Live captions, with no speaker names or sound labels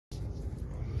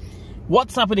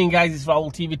What's happening, guys? It's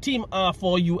Raul TV, Team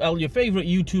R4UL, your favorite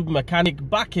YouTube mechanic,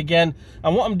 back again.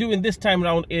 And what I'm doing this time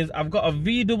around is I've got a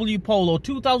VW Polo,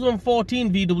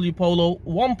 2014 VW Polo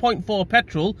 1.4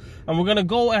 Petrol, and we're going to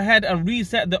go ahead and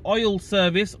reset the oil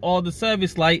service or the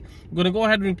service light. We're going to go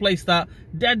ahead and replace that.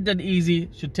 Dead easy.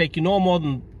 Should take you no more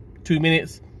than 2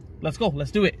 minutes. Let's go.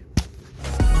 Let's do it.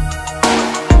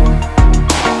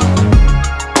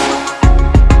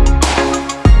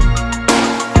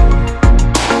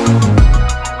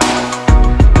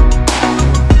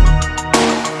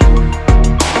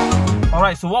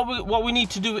 Alright, so what we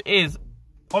need to do is,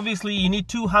 obviously you need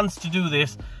two hands to do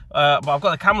this, but I've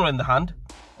got the camera in the hand,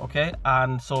 okay,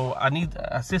 and so I need an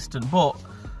assistant, but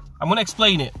I'm going to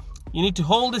explain it. You need to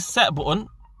hold this set button,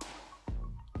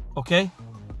 okay,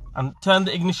 and turn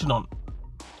the ignition on,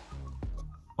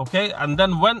 okay, and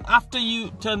then after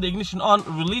you turn the ignition on,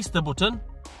 release the button,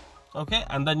 okay,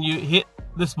 and then you hit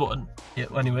this button. Yeah,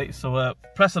 anyway, so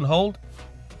press and hold,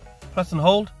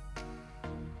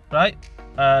 right.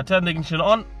 Turn the ignition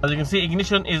on. As you can see,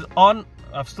 ignition is on.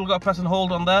 I've still got press and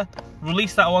hold on there.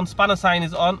 Release that one, spanner sign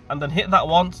is on, and then hit that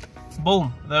once.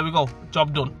 Boom, there we go,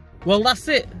 job done. Well, that's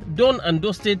it, done and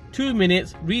dusted. 2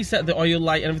 minutes. Reset the oil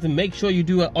light and everything. Make sure you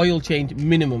do an oil change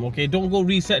minimum, okay? Don't go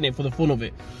resetting it for the fun of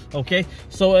it, okay?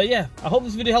 So yeah, I hope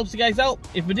this video helps you guys out.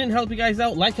 If it didn't help you guys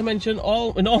out, like I mentioned in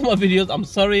all my videos, I'm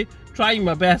sorry, trying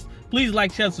my best. Please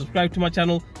like, share, subscribe to my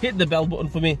channel. Hit the bell button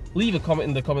for me. Leave a comment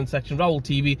in the comment section. Raul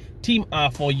TV, Team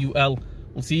R4UL.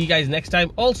 We'll see you guys next time.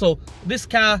 Also, this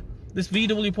car, this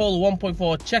VW Polo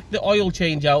 1.4, check the oil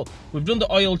change out. We've done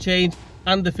the oil change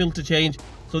and the filter change.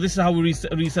 So this is how we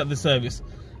reset the service.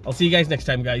 I'll see you guys next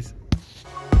time, guys.